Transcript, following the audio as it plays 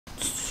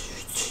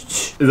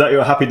Is that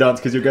your happy dance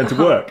because you're going to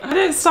work? I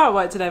didn't start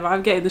work today, but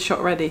I'm getting the shop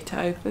ready to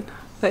open.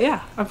 But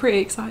yeah, I'm pretty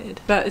excited.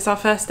 But it's our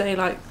first day,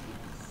 like,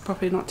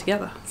 properly not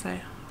together, so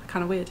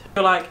kind of weird.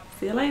 We're like,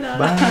 see you later.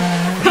 Bye.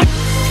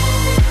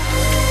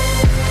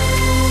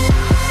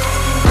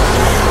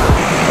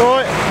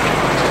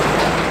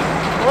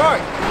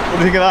 Alright. What do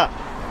you think of that?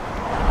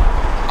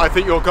 I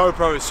think your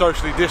GoPro is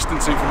socially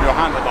distancing from your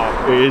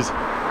handlebar. It is.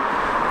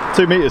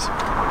 2 meters.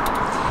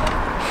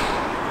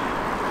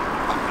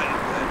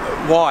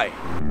 Why?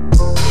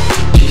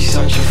 She's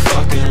such a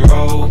fucking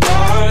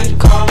robot.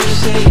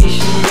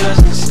 Conversation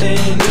doesn't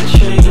stand a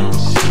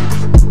chance.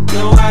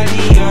 No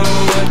idea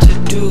what to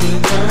do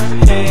with her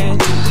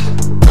hands.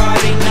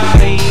 Friday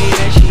night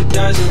and she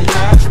doesn't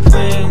have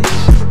plans.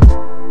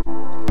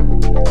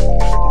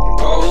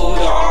 Oh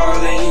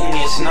darling,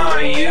 it's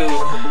not you.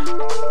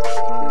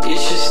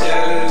 It's just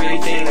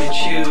everything that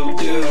you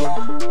do.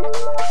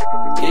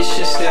 It's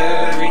just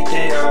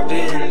everything I've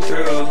been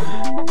through.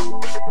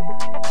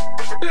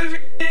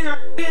 Everything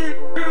I've been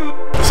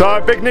through.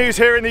 So, big news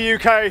here in the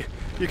UK.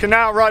 You can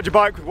now ride your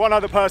bike with one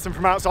other person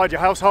from outside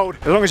your household,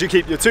 as long as you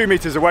keep your 2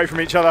 meters away from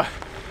each other.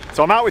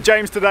 So I'm out with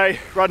James today,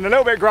 riding a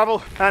little bit of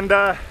gravel, and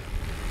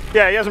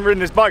yeah, he hasn't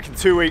ridden his bike in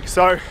 2 weeks,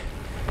 so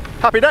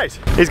happy days.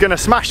 He's gonna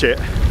smash it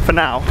for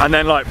now, and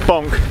then like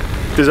bonk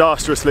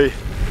disastrously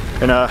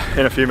in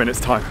a few minutes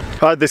time.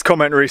 I had this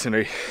comment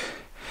recently,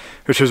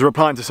 which was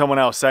replying to someone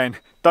else saying,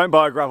 don't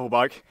buy a gravel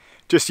bike,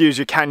 just use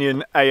your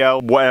Canyon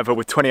AL whatever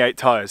with 28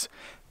 tyres.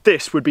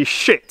 This would be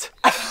shit.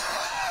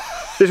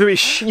 This would be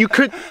you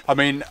could... I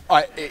mean,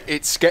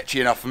 it's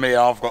sketchy enough for me.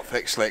 I've got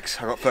thick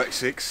slicks. I've got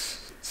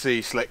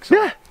 36C slicks.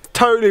 Yeah,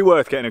 totally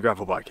worth getting a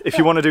gravel bike if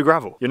you want to do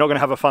gravel. You're not going to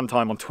have a fun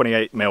time on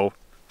 28mm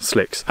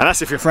slicks. And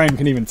that's if your frame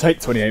can even take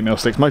 28mm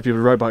slicks. Most people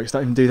with road bikes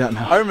don't even do that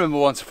now. I remember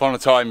once upon a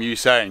time you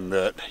saying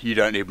that you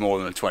don't need more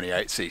than a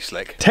 28C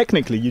slick.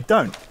 Technically you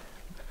don't.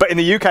 But in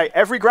the UK,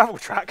 every gravel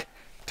track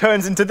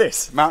turns into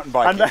this. Mountain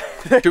biking.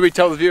 Do we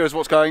tell the viewers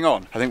what's going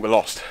on? I think we're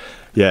lost.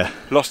 Yeah.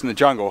 Lost in the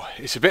jungle.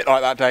 It's a bit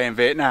like that day in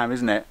Vietnam,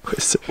 isn't it?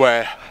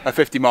 Where a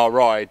 50-mile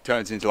ride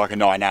turns into like a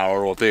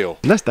 9-hour ordeal.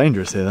 Less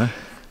dangerous here though.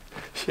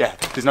 Yeah,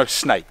 there's no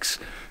snakes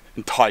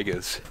and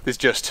tigers. There's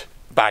just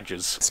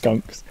badgers.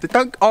 Skunks.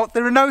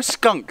 There are no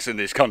skunks in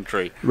this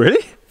country.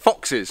 Really?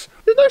 Foxes.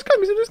 There's no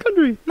skunks in this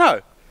country.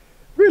 No.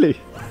 Really?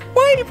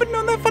 Why are you putting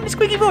on that funny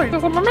squeaky voice?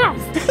 It's in my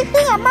mouth. It's in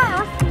my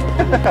mouth.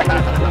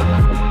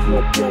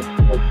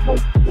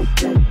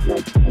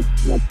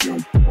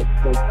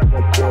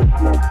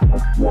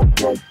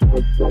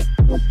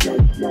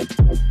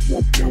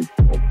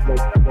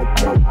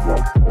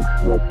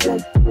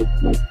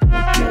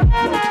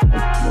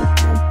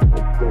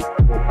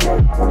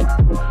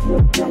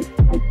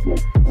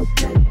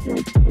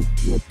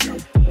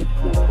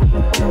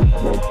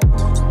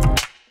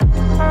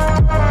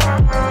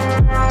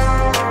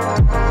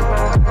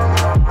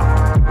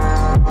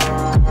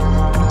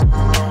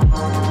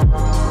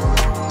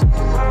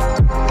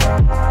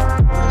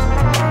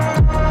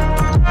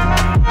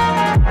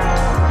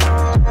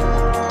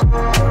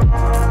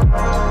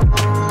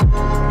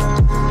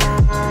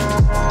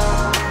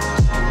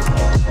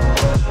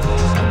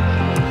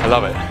 I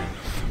love it.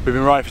 We've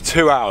been riding for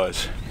 2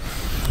 hours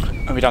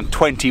and we've done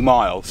 20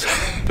 miles.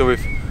 So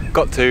we've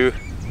got to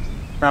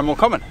Ramble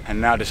Common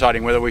and now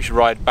deciding whether we should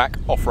ride back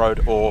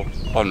off-road or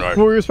on-road.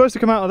 Well, we were supposed to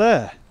come out of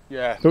there.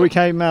 Yeah. But we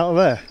came out of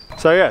there.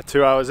 So yeah,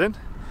 2 hours in.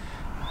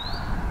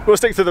 We'll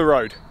stick to the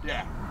road.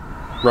 Yeah.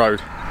 Road.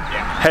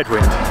 Yeah.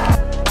 Headwind.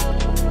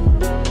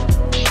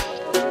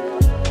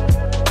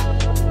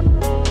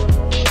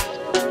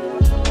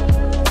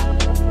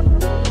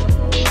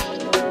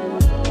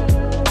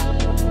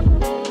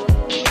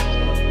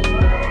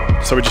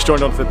 So we just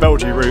joined onto the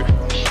Belgium route.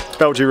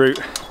 Belgium route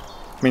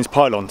means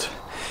pylons.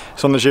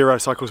 It's on the Giro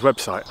Cycles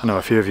website. I know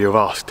a few of you have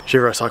asked.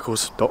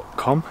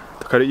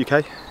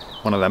 girocycles.com.co.uk.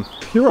 One of them.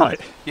 You're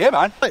right. Yeah,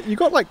 man. You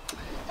got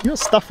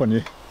stuff on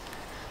you.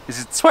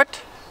 Is it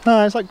sweat?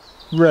 No, it's like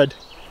red.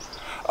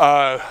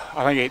 I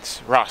think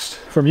it's rust.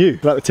 From you,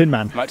 like the Tin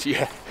Man. Actually,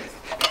 yeah.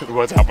 The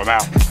words out my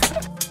mouth.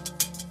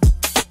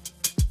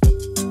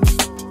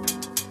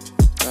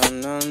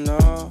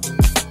 No.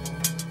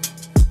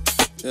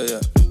 Yeah.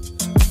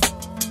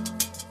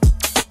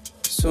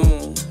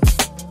 Soon.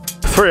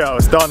 3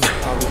 hours done.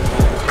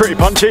 Pretty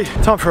punchy.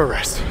 Time for a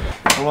rest.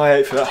 All I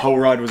ate for that whole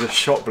ride was a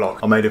shot block.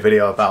 I made a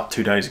video about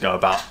 2 days ago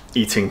about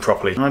eating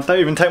properly. And I don't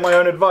even take my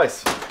own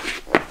advice.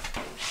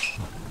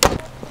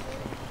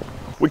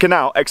 We can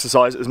now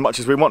exercise as much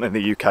as we want in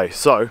the UK,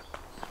 so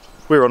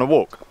we're on a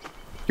walk.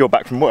 You're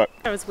back from work.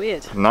 That was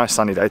weird. Nice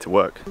sunny day to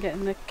work. I'm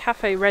getting the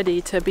cafe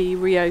ready to be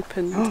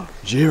reopened.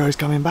 Giro's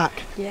coming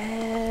back.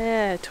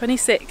 Yeah,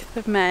 26th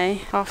of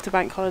May, after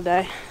bank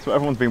holiday. That's what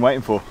everyone's been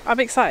waiting for. I'm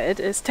excited.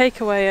 It's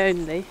takeaway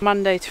only,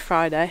 Monday to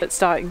Friday, but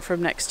starting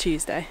from next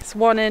Tuesday. It's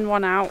 1 in,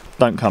 1 out.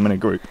 Don't come in a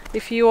group.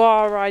 If you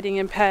are riding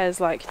in pairs,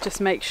 like, just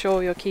make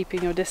sure you're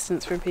keeping your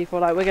distance from people.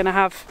 Like, we're gonna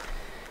have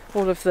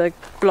all of the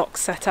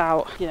blocks set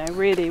out. You know,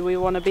 really, we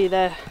want to be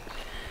there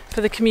for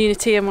the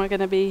community, and we're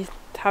going to be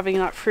having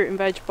like fruit and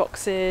veg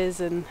boxes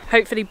and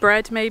hopefully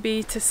bread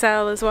maybe to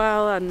sell as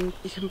well, and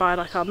you can buy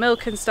like our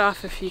milk and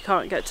stuff if you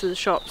can't get to the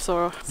shops,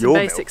 or some Your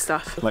basic milk?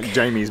 stuff. Like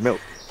Jamie's milk.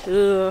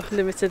 Ugh,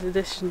 limited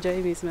edition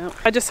Jamie's milk.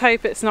 I just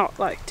hope it's not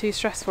like too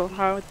stressful.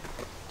 I would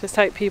just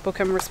hope people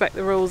can respect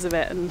the rules of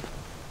it and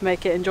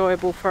make it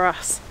enjoyable for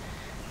us,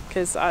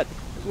 because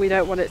we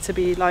don't want it to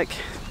be like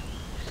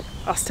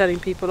us telling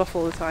people off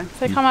all the time.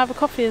 So come have a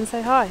coffee and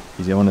say hi.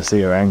 You don't want to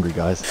see her angry,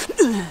 guys.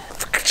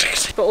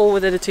 But all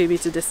within a 2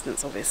 metre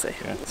distance, obviously.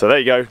 Yeah. So there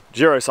you go,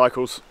 Giro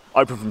Cycles,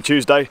 open from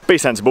Tuesday. Be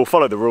sensible,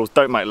 follow the rules,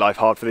 don't make life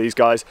hard for these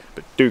guys,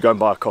 but do go and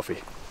buy a coffee,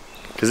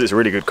 because it's a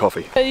really good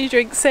coffee. So you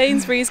drink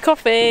Sainsbury's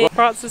coffee.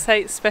 Francis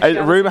hates specialty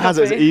coffee. Rumour has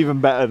it it's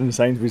even better than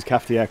Sainsbury's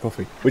Cafetiere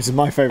coffee, which is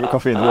my favourite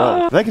coffee in the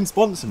world. They can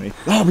sponsor me.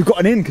 Oh, we've got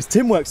an in because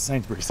Tim works at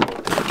Sainsbury's.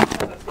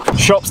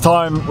 Shops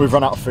time, we've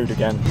run out of food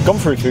again. Gone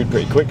through food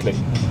pretty quickly,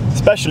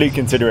 especially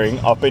considering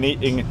I've been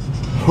eating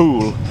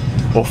Hool,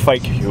 or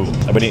fake Huel.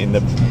 I've been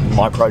eating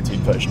my protein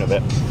version of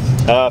it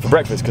for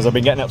breakfast because I've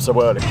been getting up so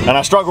early. And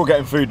I struggle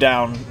getting food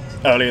down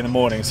early in the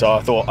morning, so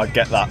I thought I'd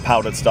get that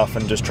powdered stuff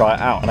and just try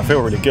it out. And I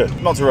feel really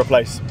good. Not to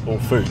replace all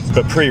food,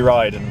 but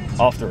pre-ride and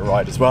after a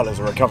ride as well as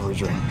a recovery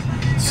drink.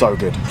 So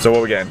good. So what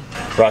are we getting?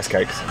 Rice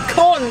cakes.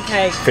 Corn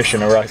cake. Fish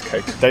and a rice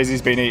cake.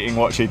 Daisy's been eating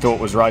what she thought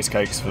was rice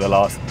cakes for the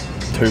last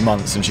 2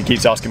 months, and she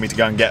keeps asking me to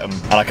go and get them,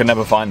 and I can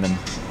never find them.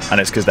 And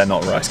it's because they're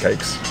not rice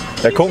cakes.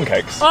 They're corn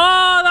cakes.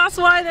 Oh, that's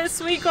why there's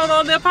sweet corn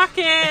on the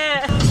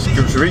packet.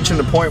 It's reaching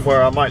the point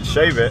where I might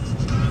shave it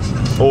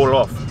all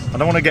off. I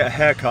don't want to get a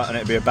haircut and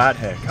it'd be a bad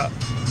haircut.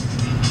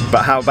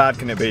 But how bad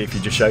can it be if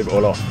you just shave it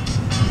all off?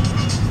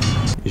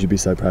 You should be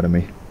so proud of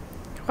me.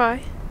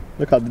 Why?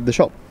 Look, I did the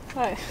shop.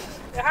 Oh.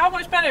 How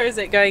much better is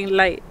it going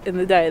late in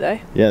the day though?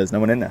 Yeah, there's no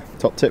one in there.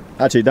 Top tip.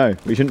 Actually, no,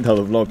 we shouldn't tell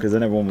the vlog because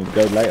then everyone will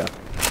go later.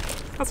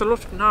 That's a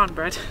lot of naan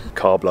bread.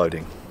 Carb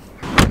loading.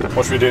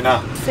 What should we do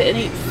now? Sit and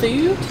eat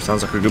food?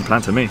 Sounds like a good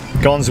plan to me.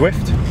 Go on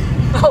Zwift.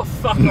 Oh,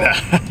 fuck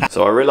off.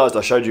 So I realised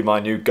I showed you my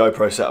new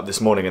GoPro setup this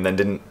morning and then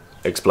didn't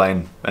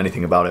explain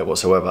anything about it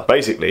whatsoever.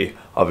 Basically,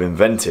 I've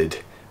invented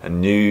a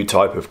new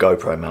type of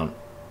GoPro mount,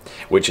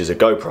 which is a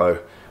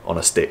GoPro on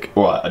a stick.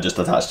 Right, I just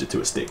attached it to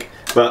a stick.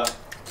 But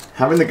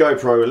having the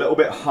GoPro a little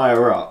bit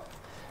higher up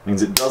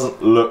means it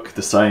doesn't look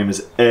the same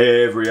as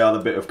every other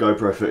bit of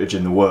GoPro footage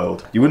in the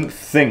world. You wouldn't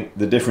think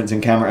the difference in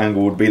camera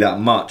angle would be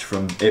that much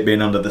from it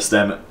being under the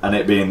stem and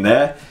it being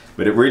there,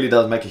 but it really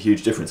does make a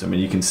huge difference. I mean,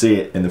 you can see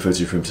it in the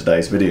footage from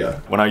today's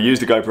video. When I use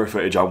the GoPro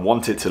footage, I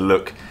want it to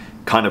look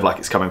kind of like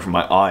it's coming from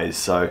my eyes,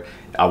 so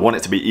I want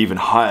it to be even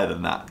higher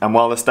than that. And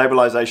while the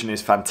stabilization is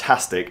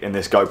fantastic in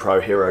this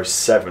GoPro Hero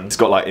 7, it's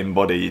got like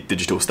in-body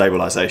digital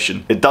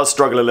stabilization, it does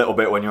struggle a little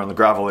bit when you're on the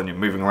gravel and you're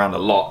moving around a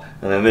lot,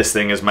 and then this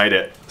thing has made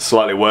it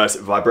slightly worse.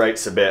 It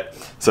vibrates a bit.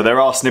 So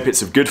there are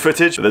snippets of good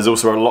footage, but there's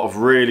also a lot of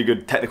really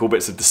good technical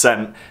bits of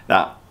descent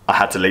that I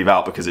had to leave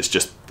out because it's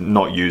just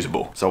not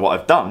usable. So what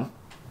I've done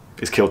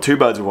is kill 2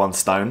 birds with 1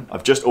 stone.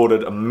 I've just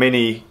ordered a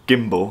mini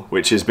gimbal,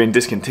 which has been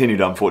discontinued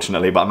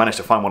unfortunately, but I managed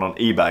to find one on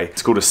eBay.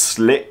 It's called a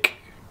Slick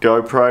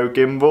GoPro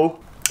gimbal.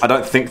 I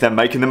don't think they're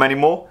making them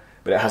anymore,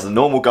 but it has a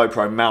normal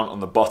GoPro mount on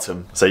the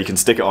bottom, so you can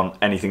stick it on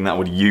anything that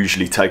would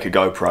usually take a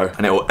GoPro,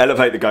 and it will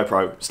elevate the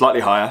GoPro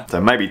slightly higher,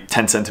 so maybe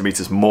 10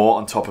 centimeters more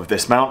on top of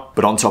this mount.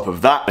 But on top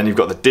of that, then you've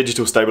got the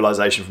digital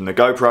stabilization from the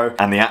GoPro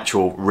and the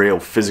actual real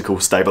physical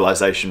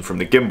stabilization from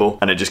the gimbal,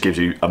 and it just gives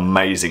you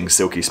amazing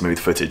silky smooth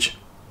footage.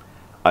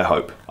 I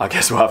hope. I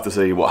guess we'll have to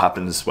see what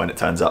happens when it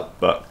turns up,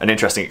 but an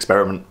interesting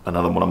experiment,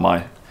 another one of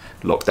my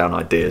lockdown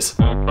ideas.